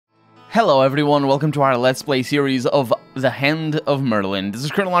Hello everyone, welcome to our Let's Play series of the Hand of Merlin. This is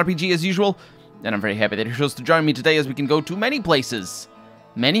Colonel RPG as usual, and I'm very happy that you chose to join me today as we can go to many places.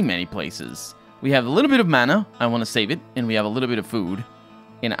 Many places. We have a little bit of mana, I want to save it, and we have a little bit of food.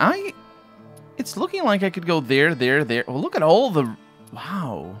 And it's looking like I could go there. Oh, look at all the...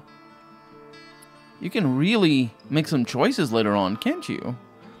 Wow. You can really make some choices later on, can't you?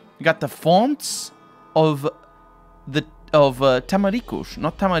 You got the fonts of the... Tamaricos,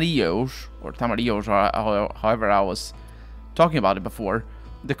 not Tamarillos, or Tamarillos, or however I was talking about it before.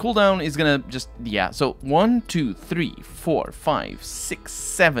 The cooldown is gonna just, yeah, so 1, 2, 3, 4, 5, 6,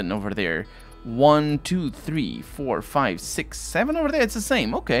 7 over there. 1, 2, 3, 4, 5, 6, 7 over there, it's the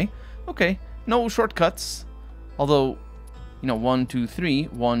same, okay, no shortcuts. Although, you know, 1, 2, 3,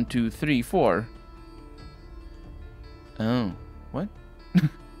 1, 2, 3, 4. Oh, what?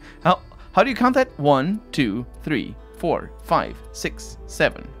 How do you count that? 1, 2, 3, 4, 5, 6,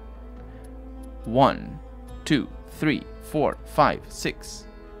 7. 1, 2, 3, 4, 5, 6.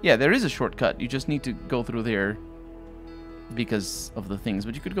 Yeah, there is a shortcut. You just need to go through there because of the things.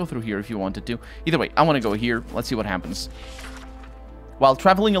 But you could go through here if you wanted to. Either way, I want to go here. Let's see what happens. While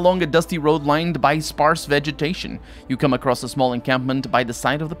traveling along a dusty road lined by sparse vegetation, you come across a small encampment by the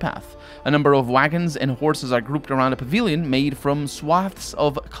side of the path. A number of wagons and horses are grouped around a pavilion made from swaths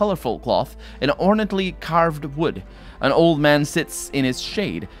of colorful cloth and ornately carved wood. An old man sits in its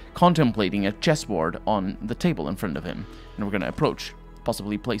shade, contemplating a chessboard on the table in front of him. And we're going to approach,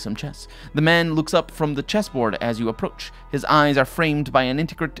 possibly play some chess. The man looks up from the chessboard as you approach. His eyes are framed by an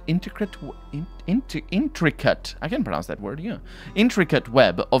intricate, I can pronounce that word, yeah. Intricate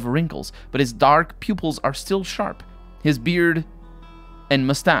web of wrinkles, but his dark pupils are still sharp. His beard and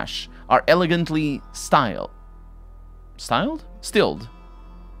mustache are elegantly styled. Stilled.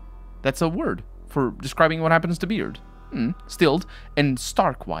 That's a word for describing what happens to beard. Stilled and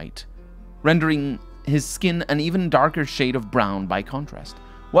stark white, rendering his skin an even darker shade of brown by contrast.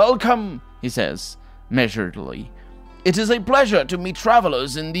 "Welcome," he says, measuredly. "It is a pleasure to meet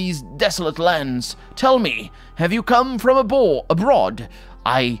travelers in these desolate lands. Tell me, have you come from abroad?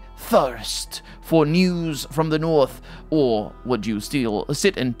 I thirst for news from the north, or would you still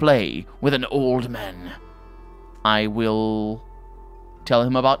sit and play with an old man?" I will tell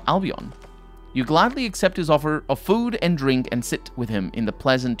him about Albion. You gladly accept his offer of food and drink and sit with him in the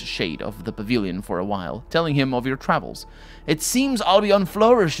pleasant shade of the pavilion for a while, telling him of your travels. "It seems Albion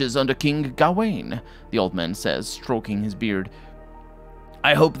flourishes under King Gawain," the old man says, stroking his beard.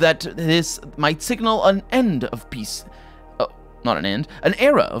 "I hope that this might signal an end of peace. Not an end, an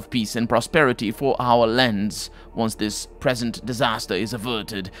era of peace and prosperity for our lands, once this present disaster is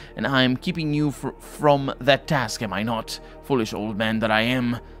averted, and I am keeping you from that task, am I not? Foolish old man that I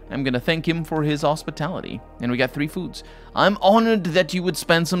am." I'm gonna thank him for his hospitality. And we got 3 foods. "I'm honored that you would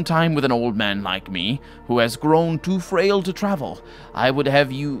spend some time with an old man like me, who has grown too frail to travel. I would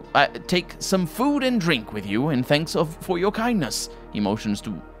have you take some food and drink with you in thanks for your kindness." He motions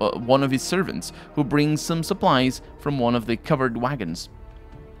to one of his servants, who brings some supplies from one of the covered wagons.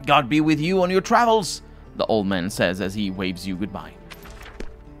 "God be with you on your travels," the old man says as he waves you goodbye.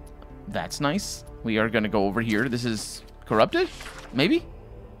 That's nice. We are gonna go over here. This is corrupted? Maybe?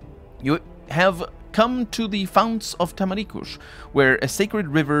 You have come to the founts of Tamaricos, where a sacred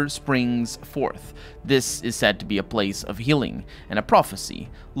river springs forth. This is said to be a place of healing and a prophecy.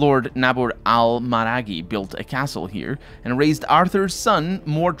 Lord Nabur al-Maragi built a castle here and raised Arthur's son,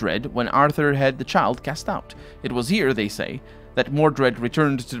 Mordred, when Arthur had the child cast out. It was here, they say, that Mordred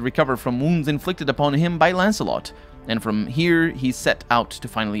returned to recover from wounds inflicted upon him by Lancelot, and from here he set out to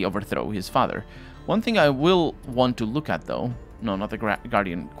finally overthrow his father. One thing I will want to look at, though... No, not the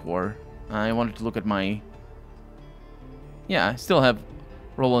Guardian Core. I wanted to look at my... Yeah, I still have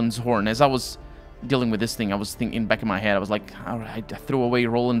Roland's Horn. As I was dealing with this thing, I was thinking back in my head, I was like, alright, I threw away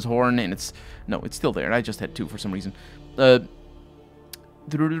Roland's Horn, and it's... No, it's still there. I just had 2 for some reason. Let's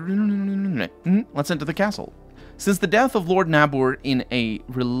enter the castle. Since the death of Lord Nabur in a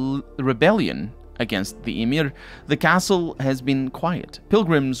rebellion against the Emir, the castle has been quiet.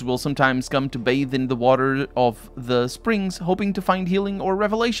 Pilgrims will sometimes come to bathe in the water of the springs, hoping to find healing or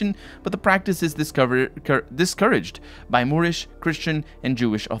revelation, but the practice is discouraged by Moorish, Christian, and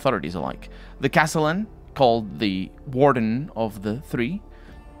Jewish authorities alike. The castellan, called the Warden of the Three,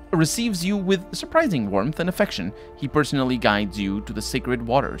 receives you with surprising warmth and affection. He personally guides you to the sacred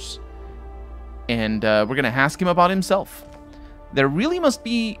waters. And we're going to ask him about himself. There really must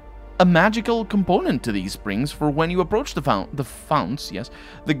be a magical component to these springs, for when you approach the founts, yes,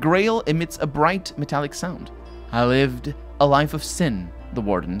 the grail emits a bright metallic sound. "I lived a life of sin," the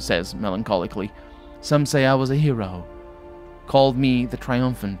warden says melancholically. "Some say I was a hero, called me the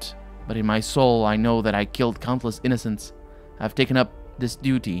Triumphant, But in my soul, I know that I killed countless innocents. I've taken up this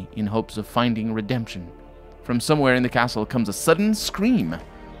duty in hopes of finding redemption. From somewhere in the castle comes a sudden scream.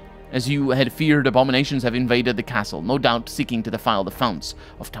 As you had feared, abominations have invaded the castle, no doubt seeking to defile the founts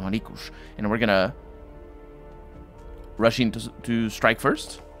of Tamarikush. And we're gonna rush in to strike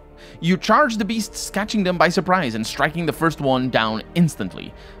first. You charge the beasts, catching them by surprise and striking the first one down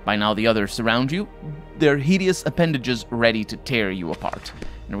instantly. By now the others surround you, their hideous appendages ready to tear you apart.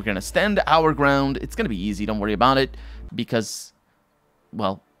 And we're gonna stand our ground. It's gonna be easy, don't worry about it, because,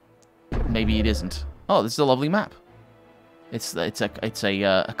 well, maybe it isn't. Oh, this is a lovely map. It's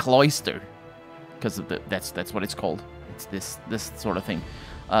a cloister, because that's what it's called. It's this sort of thing.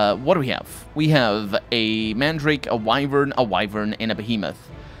 What do we have? We have a mandrake, a wyvern, and a behemoth.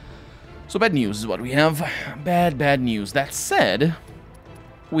 So bad news is what we have. Bad news. That said,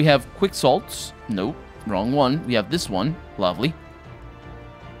 we have quick salts. Nope, wrong one. We have this one. Lovely.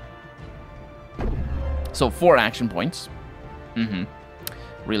 So 4 action points.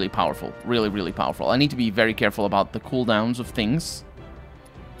 Really powerful. Really powerful. I need to be very careful about the cooldowns of things.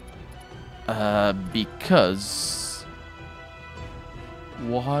 Because...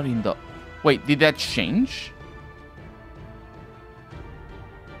 What in the... Wait, did that change?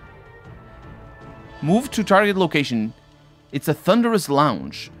 Move to target location. It's a thunderous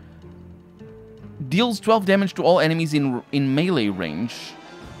lounge. Deals 12 damage to all enemies in melee range.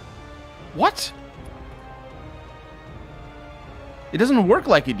 What? It doesn't work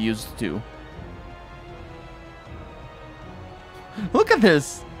like it used to. Look at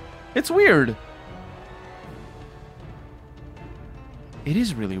this. It's weird. It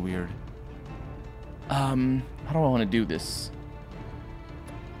is really weird. How do I want to do this?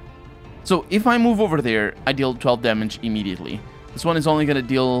 So if I move over there, I deal 12 damage immediately. This one is only going to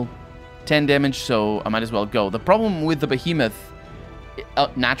deal 10 damage, so I might as well go. The problem with the behemoth,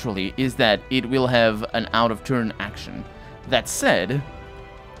 naturally, is that it will have an out-of-turn action. That said,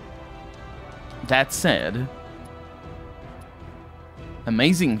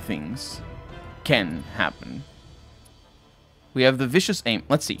 amazing things can happen. We have the vicious aim.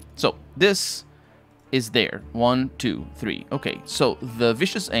 Let's see. So this is there. 1, 2, 3. Okay, so the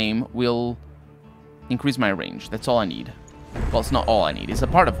vicious aim will increase my range. That's all I need. Well, it's not all I need. It's a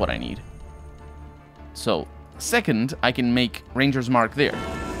part of what I need. So, second, I can make Ranger's Mark there.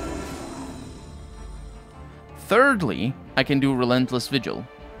 Thirdly, I can do Relentless Vigil.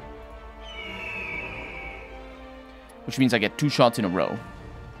 Which means I get 2 shots in a row.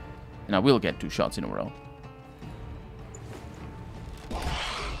 And I will get 2 shots in a row.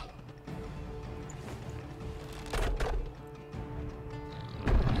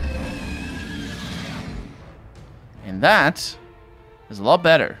 And that is a lot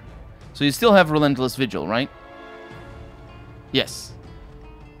better. So you still have Relentless Vigil, right? Yes.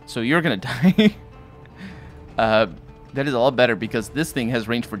 So you're gonna die. That is a lot better because this thing has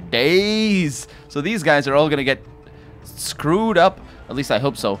range for days. So these guys are all gonna get screwed up. At least I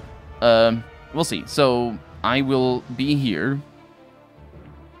hope so. We'll see. So I will be here.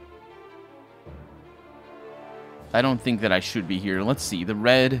 I don't think that I should be here. Let's see. The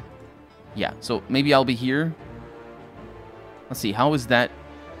red. Yeah, so maybe I'll be here. Let's see. How is that?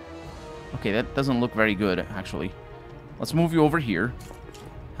 Okay, that doesn't look very good, actually. Let's move you over here.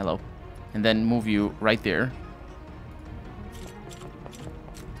 Hello. And then move you right there.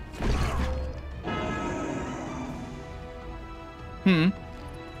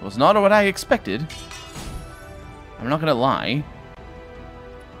 Was not what I expected. I'm not gonna lie.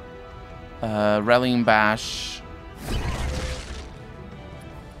 Rallying Bash.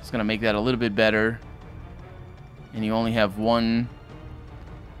 It's gonna make that a little bit better. And you only have 1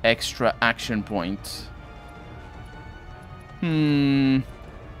 extra action point. This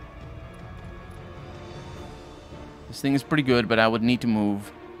thing is pretty good, but I would need to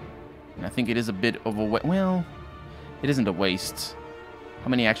move. And I think it is a bit of a well, it isn't a waste. How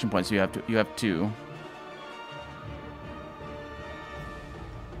many action points do you have? You have 2.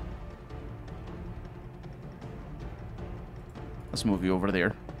 Let's move you over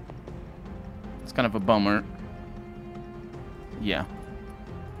there. It's kind of a bummer. Yeah.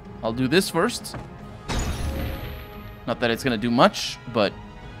 I'll do this first. Not that it's gonna do much, but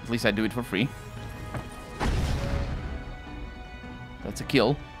at least I do it for free. That's a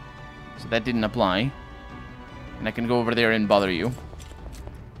kill. So that didn't apply. And I can go over there and bother you.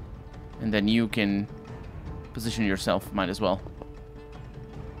 And then you can position yourself, might as well.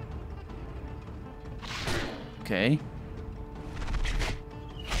 Okay.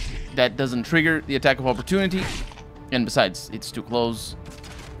 That doesn't trigger the attack of opportunity. And besides, it's too close.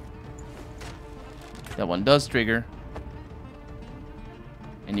 That one does trigger.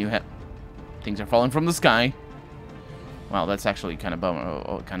 And you have... Things are falling from the sky. Wow, that's actually kind of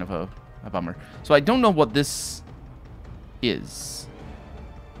a bummer. So I don't know what this is.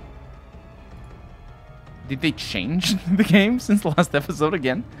 Did they change the game since the last episode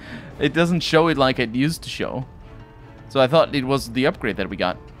again? It doesn't show it like it used to show. So I thought it was the upgrade that we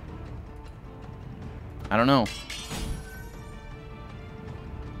got. I don't know.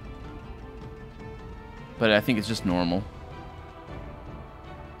 But I think it's just normal.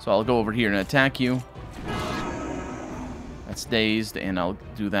 So I'll go over here and attack you. That's dazed, and I'll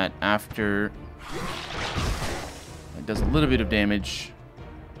do that after. It does a little bit of damage.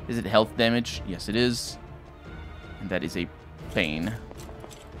 Is it health damage? Yes, it is. And that is a pain.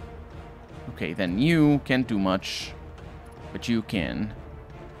 Okay, then you can't do much. But you can.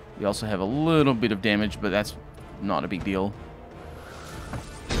 We also have a little bit of damage, but that's not a big deal.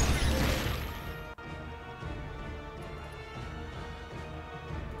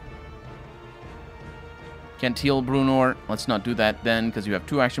 Can't heal Brunor. Let's not do that then, because you have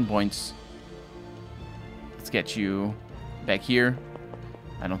 2 action points. Let's get you back here.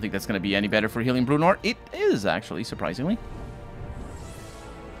 I don't think that's going to be any better for healing Brunor. It is, actually, surprisingly.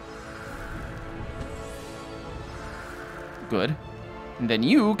 Good. And then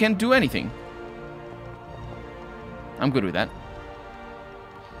you can't do anything. I'm good with that.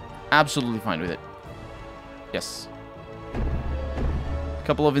 Absolutely fine with it. Yes. A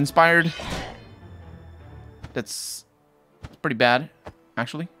couple of inspired. That's pretty bad,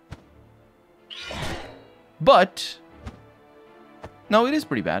 actually. But... no, it is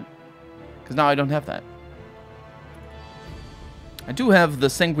pretty bad. Because now I don't have that. I do have the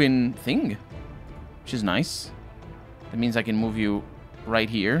sanguine thing, which is nice. That means I can move you right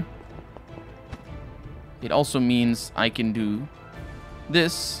here. It also means I can do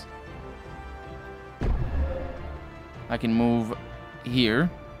this. I can move here.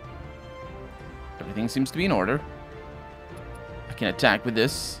 Everything seems to be in order. I can attack with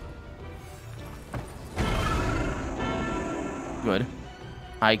this. Good.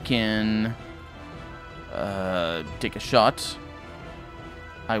 I can take a shot.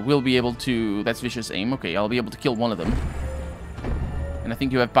 I will be able to... that's vicious aim. Okay, I'll be able to kill one of them. And I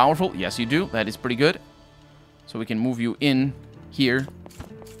think you have powerful. Yes, you do. That is pretty good. So we can move you in here.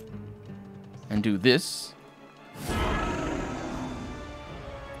 And do this.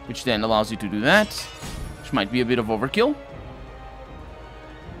 Which then allows you to do that. Which might be a bit of overkill.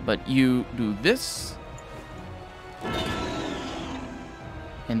 But you do this.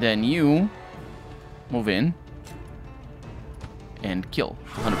 And then you move in. And kill.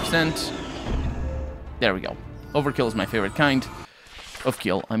 100%. There we go. Overkill is my favorite kind of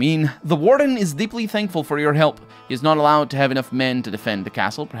kill. I mean, the Warden is deeply thankful for your help. He is not allowed to have enough men to defend the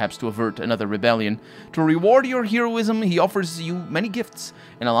castle, perhaps to avert another rebellion. To reward your heroism, he offers you many gifts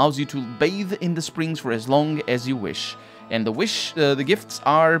and allows you to bathe in the springs for as long as you wish. And the gifts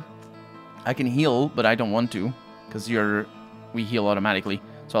are... I can heal, but I don't want to, because we heal automatically.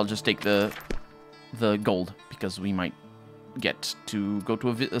 So I'll just take the gold, because we might get to go to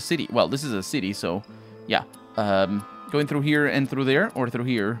a city. Well, this is a city, so yeah. Going through here and through there, or through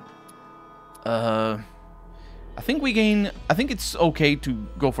here. I think we gain... I think it's okay to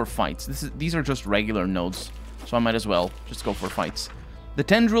go for fights. These are just regular nodes, so I might as well just go for fights. The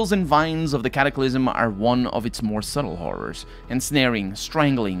tendrils and vines of the Cataclysm are one of its more subtle horrors, ensnaring,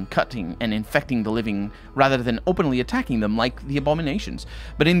 strangling, cutting, and infecting the living, rather than openly attacking them like the abominations.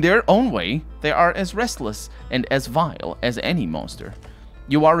 But in their own way, they are as restless and as vile as any monster.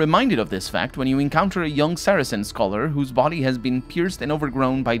 You are reminded of this fact when you encounter a young Saracen scholar whose body has been pierced and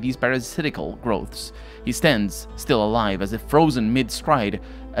overgrown by these parasitical growths. He stands, still alive, as if frozen mid-stride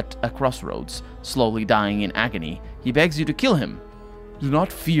at a crossroads, slowly dying in agony. He begs you to kill him. "Do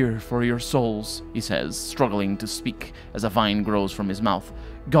not fear for your souls," he says, struggling to speak as a vine grows from his mouth.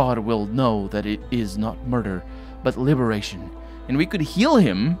 "God will know that it is not murder, but liberation." And we could heal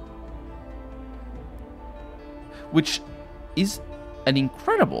him, which is an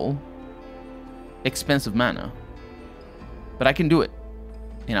incredible expensive mana. But I can do it,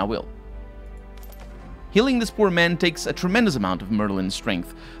 and I will. Healing this poor man takes a tremendous amount of Merlin's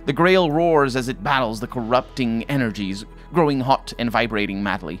strength. The Grail roars as it battles the corrupting energies, growing hot and vibrating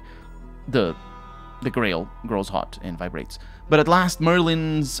madly. The Grail grows hot and vibrates. But at last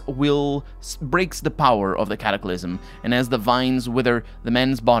Merlin's will breaks the power of the Cataclysm, and as the vines wither, the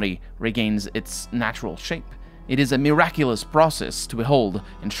man's body regains its natural shape. It is a miraculous process to behold,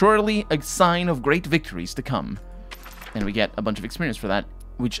 and surely a sign of great victories to come. And we get a bunch of experience for that,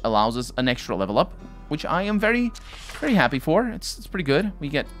 which allows us an extra level up, which I am very, very happy for. It's pretty good. We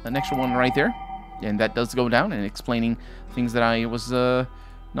get an extra one right there, and that does go down, and explaining things that I was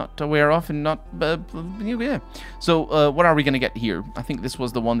not aware of and not... yeah. So, what are we going to get here? I think this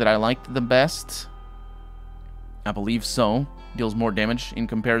was the one that I liked the best. I believe so. Deals more damage in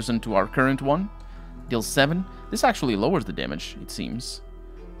comparison to our current one. Deals 7. This actually lowers the damage, it seems.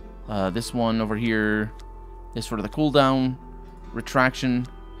 This one over here is for the cooldown. Retraction.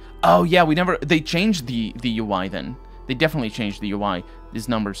 Oh, yeah, we never... They changed the UI then. They definitely changed the UI. These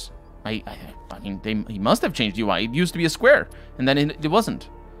numbers... I mean, he must have changed the UI. It used to be a square, and then it wasn't.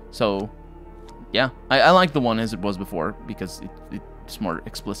 So, yeah. I like the one as it was before, because it's more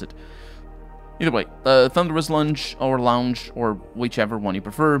explicit. Either way, Thunderous Lunge, or Lounge, or whichever one you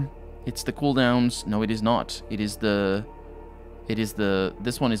prefer. It's the cooldowns. No, it is not. It is the...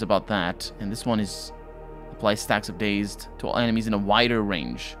 This one is about that, and this one is... Apply stacks of dazed to all enemies in a wider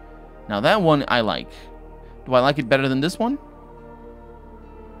range. Now, that one I like. Do I like it better than this one?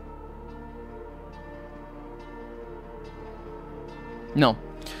 No,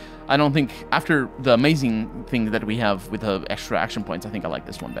 I don't think, after the amazing thing that we have with the extra action points, I think I like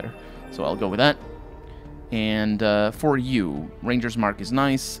this one better. So I'll go with that. And for you, Ranger's Mark is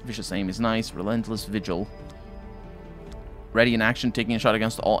nice, Vicious Aim is nice, Relentless Vigil. Ready in action, taking a shot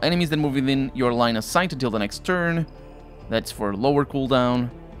against all enemies that move within your line of sight until the next turn. That's for lower cooldown,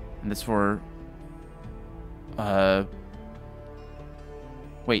 and that's for...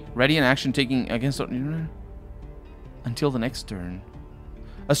 Wait, ready in action, taking against... Until the next turn.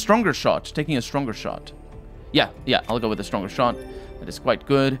 A stronger shot, taking a stronger shot. Yeah, I'll go with a stronger shot. That is quite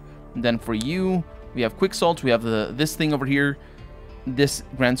good. And then for you, we have Quick Salt. We have this thing over here. This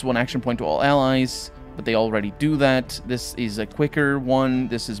grants 1 action point to all allies, but they already do that. This is a quicker one.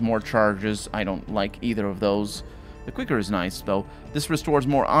 This is more charges. I don't like either of those. The quicker is nice, though. This restores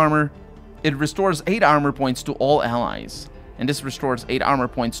more armor. It restores 8 armor points to all allies. And this restores 8 armor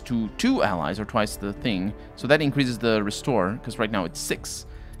points to 2 allies, or twice the thing. So that increases the restore, because right now it's 6.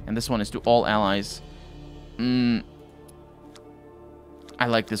 And this one is to all allies. I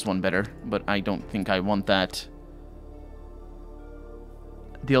like this one better, but I don't think I want that.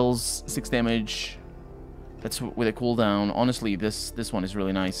 Deals 6 damage. That's with a cooldown. Honestly, this one is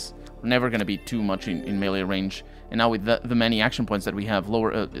really nice. We're never going to be too much in melee range. And now with the many action points that we have,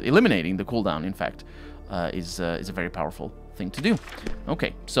 eliminating the cooldown, in fact, is a very powerful thing to do.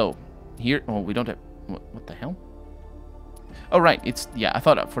 Okay, so here... Oh, we don't have... What the hell? Oh, right. It's... Yeah, I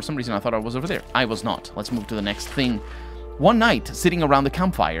thought... For some reason, I thought I was over there. I was not. Let's move to the next thing. One night, sitting around the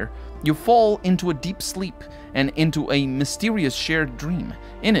campfire, you fall into a deep sleep and into a mysterious shared dream.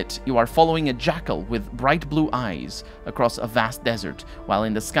 In it, you are following a jackal with bright blue eyes across a vast desert, while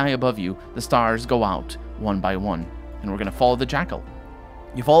in the sky above you, the stars go out one by one. And we're going to follow the jackal.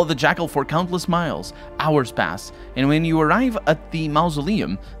 You follow the jackal for countless miles. Hours pass, and when you arrive at the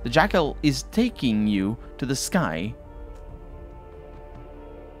mausoleum, the jackal is taking you to the sky.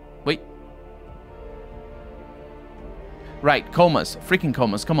 Wait. Right, comas. Freaking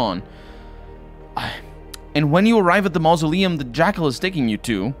comas, come on. And when you arrive at the mausoleum the jackal is taking you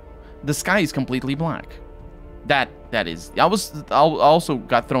to, the sky is completely black. That is... I also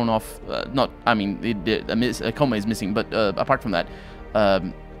got thrown off... a coma is missing, but apart from that...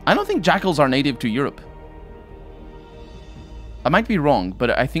 I don't think jackals are native to Europe. I might be wrong,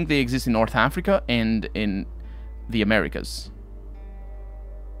 but I think they exist in North Africa and in the Americas.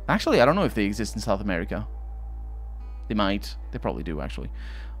 Actually, I don't know if they exist in South America. They might. They probably do, actually.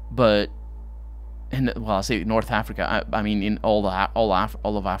 But... well, I'll say North Africa. I mean, in all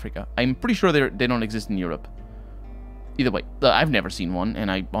of Africa. I'm pretty sure they don't exist in Europe. Either way, I've never seen one, and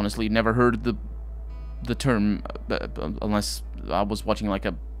I honestly never heard the term unless I was watching like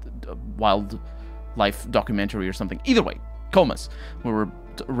a wildlife documentary or something. Either way, comas. We were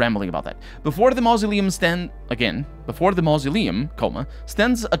rambling about that. Before the mausoleum stands a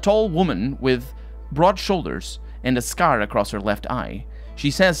tall woman with broad shoulders and a scar across her left eye.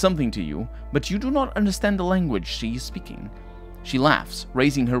 She says something to you, but you do not understand the language she is speaking. She laughs,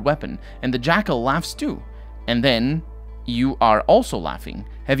 raising her weapon, and the jackal laughs too. And then you are also laughing,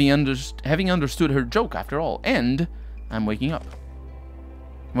 having understood her joke after all, and I'm waking up.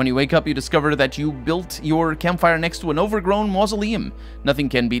 When you wake up, you discover that you built your campfire next to an overgrown mausoleum. Nothing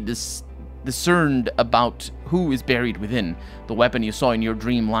can be discerned about who is buried within. The weapon you saw in your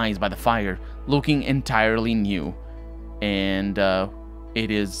dream lies by the fire, looking entirely new. And, it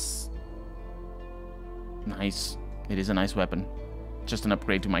is nice. It is a nice weapon. Just an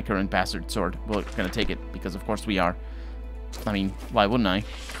upgrade to my current bastard sword. We're gonna take it, because of course we are. I mean, why wouldn't I?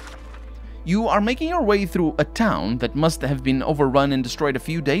 You are making your way through a town that must have been overrun and destroyed a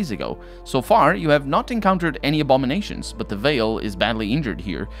few days ago. So far, you have not encountered any abominations, but the Veil is badly injured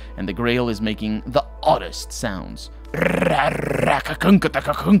here, and the Grail is making the oddest sounds. That's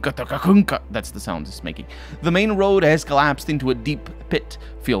the sound it's making. The main road has collapsed into a deep pit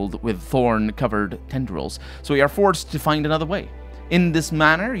filled with thorn-covered tendrils, so we are forced to find another way. In this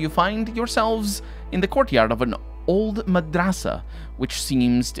manner, you find yourselves in the courtyard of an old madrasa, which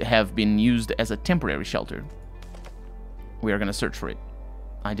seems to have been used as a temporary shelter. We are going to search for it.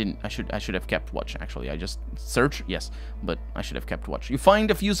 I should have kept watch, actually. I just search, yes, but I should have kept watch. You find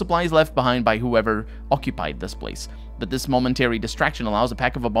a few supplies left behind by whoever occupied this place, but this momentary distraction allows a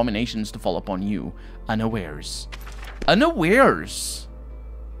pack of abominations to fall upon you, unawares. Unawares!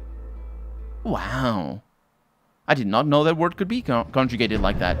 Wow. I did not know that word could be conjugated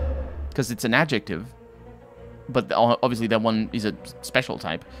like that, because it's an adjective. But obviously that one is a special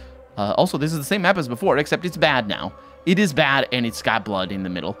type. Also, this is the same map as before, except it's bad now. It is bad, and it's got blood in the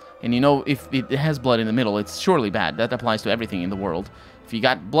middle. And you know, if it has blood in the middle, it's surely bad. That applies to everything in the world. If you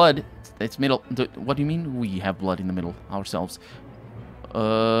got blood, it's middle. What do you mean we have blood in the middle ourselves?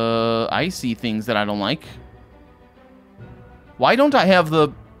 I see things that I don't like. Why don't I have the...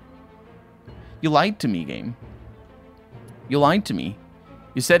 You lied to me, game. You lied to me.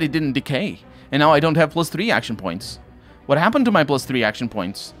 You said it didn't decay. And now I don't have +3 action points. What happened to my +3 action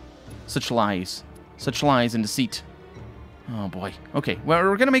points? Such lies. Such lies and deceit. Oh boy. Okay, well,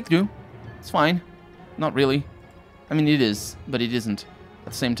 we're gonna make do. It's fine. Not really. I mean, it is, but it isn't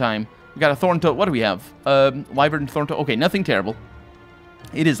at the same time. We got a thorn toad. What do we have? Wyvern thorn toad. Okay, nothing terrible.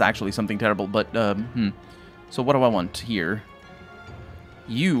 It is actually something terrible, but, So what do I want here?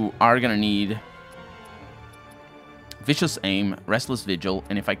 You are gonna need Vicious Aim, Restless Vigil,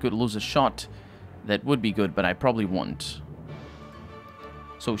 and if I could lose a shot, that would be good, but I probably won't.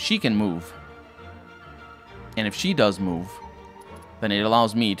 So she can move. And if she does move, then it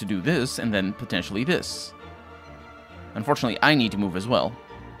allows me to do this, and then potentially this. Unfortunately, I need to move as well.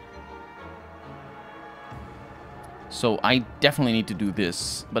 So I definitely need to do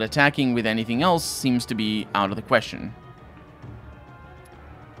this, but attacking with anything else seems to be out of the question.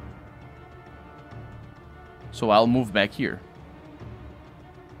 So I'll move back here.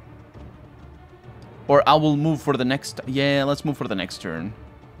 Or I will move for the next... Yeah, let's move for the next turn.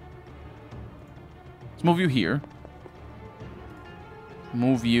 Let's move you here.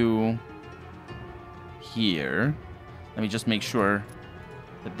 Move you here. Let me just make sure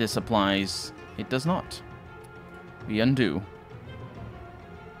that this applies. It does not. We undo.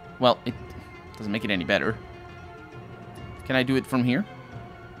 Well, it doesn't make it any better. Can I do it from here?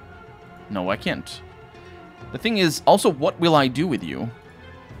 No, I can't. The thing is, also, what will I do with you?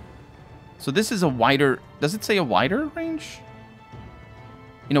 So this is a wider... Does it say a wider range?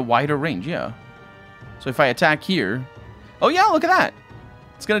 In a wider range, yeah. So if I attack here... Oh yeah, look at that!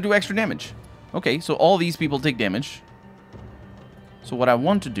 It's gonna do extra damage. Okay, so all these people take damage. So what I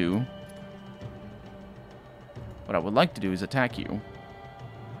want to do... What I would like to do is attack you.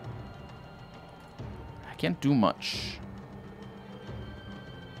 I can't do much.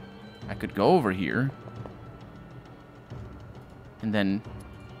 I could go over here. And then...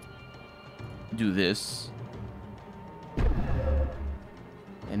 do this.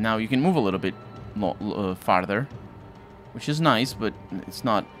 And now you can move a little bit farther. Which is nice, but it's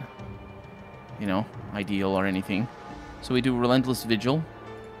not, you know, ideal or anything. So we do Relentless Vigil.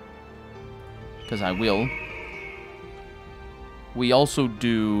 Because I will. We also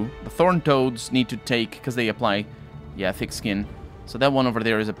do... The Thorn Toads need to take... Because they apply, yeah, thick skin. So that one over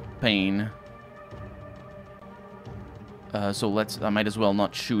there is a pain. So let's... I might as well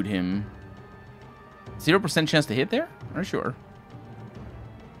not shoot him. 0% chance to hit there? Are you sure?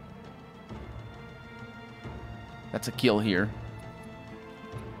 That's a kill here.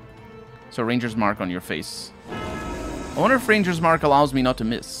 So Ranger's Mark on your face. I wonder if Ranger's Mark allows me not to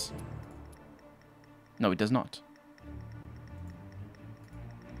miss. No, it does not.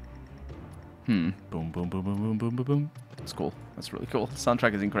 Boom, boom, boom, boom, boom, boom, boom, boom. That's cool. That's really cool. The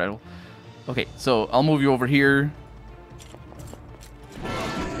soundtrack is incredible. Okay, so I'll move you over here.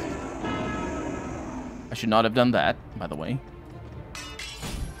 I should not have done that, by the way.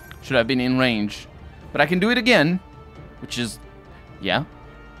 Should have been in range. But I can do it again, which is... Yeah.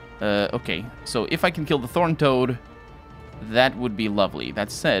 Okay, so if I can kill the Thorn Toad, that would be lovely.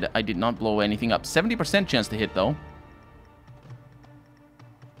 That said, I did not blow anything up. 70% chance to hit, though.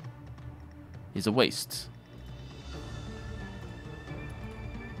 Is a waste.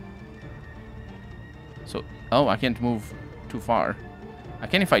 So... Oh, I can't move too far. I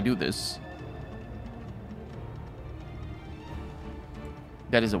can if I do this.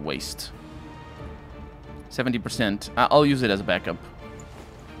 That is a waste. 70%. I'll use it as a backup.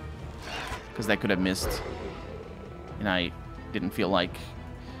 Because that could have missed. And I didn't feel like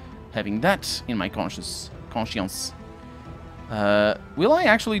having that in my conscience. Will I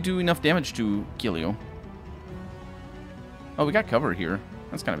actually do enough damage to kill you? Oh, we got cover here.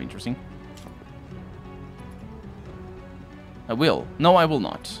 That's kind of interesting. I will. No, I will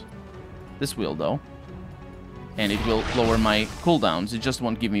not. This will, though. And it will lower my cooldowns. It just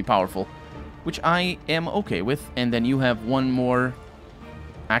won't give me powerful, which I am okay with. And then you have one more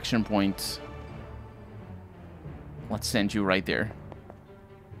action point. Let's send you right there.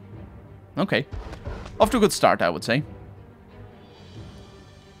 Okay. Off to a good start, I would say.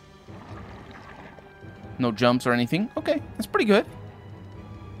 No jumps or anything. Okay, that's pretty good.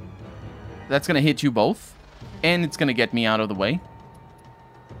 That's going to hit you both. And it's going to get me out of the way.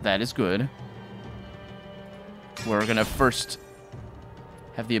 That is good. We're going to first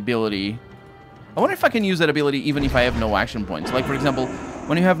have the ability... I wonder if I can use that ability even if I have no action points. Like, for example,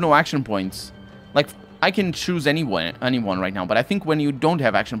 when you have no action points... Like, I can choose anyone right now. But I think when you don't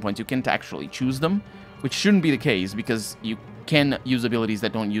have action points, you can't actually choose them. Which shouldn't be the case, because you can use abilities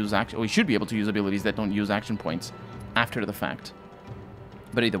that don't use action... Or you should be able to use abilities that don't use action points after the fact.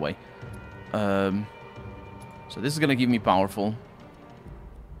 But either way. So this is going to give me powerful.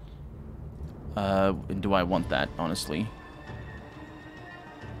 Do I want that, honestly?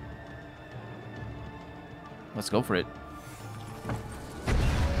 Let's go for it.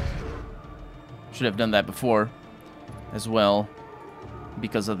 Should have done that before as well,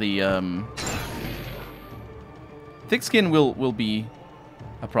 because of the thick skin will be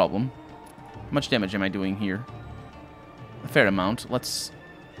a problem. How much damage am I doing here? A fair amount. Let's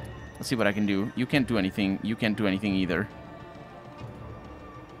see what I can do. You can't do anything. You can't do anything either.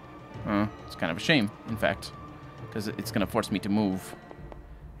 It's kind of a shame, in fact, because it's going to force me to move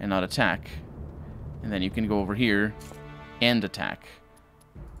and not attack. And then you can go over here and attack.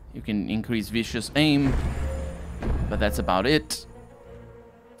 You can increase vicious aim, but that's about it.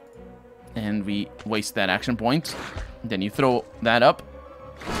 And we waste that action point. Then you throw that up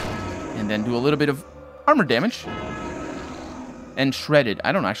and then do a little bit of armor damage. And shredded.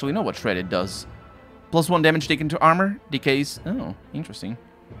 I don't actually know what shredded does. +1 damage taken to armor. Decays. Oh, interesting.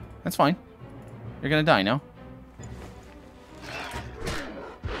 That's fine. You're gonna die now.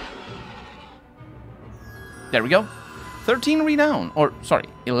 There we go. 13 renown. Or, sorry,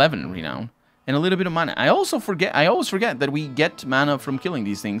 11 renown. And a little bit of mana. I always forget that we get mana from killing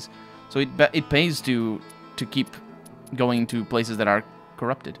these things. So it pays to keep going to places that are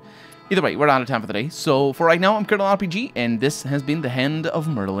corrupted. Either way, we're out of time for today. So for right now, I'm Colonel RPG, and this has been the Hand of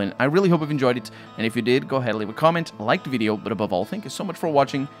Merlin. I really hope you've enjoyed it, and if you did, go ahead and leave a comment, like the video, but above all, thank you so much for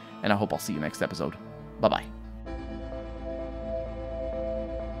watching, and I hope I'll see you next episode. Bye-bye.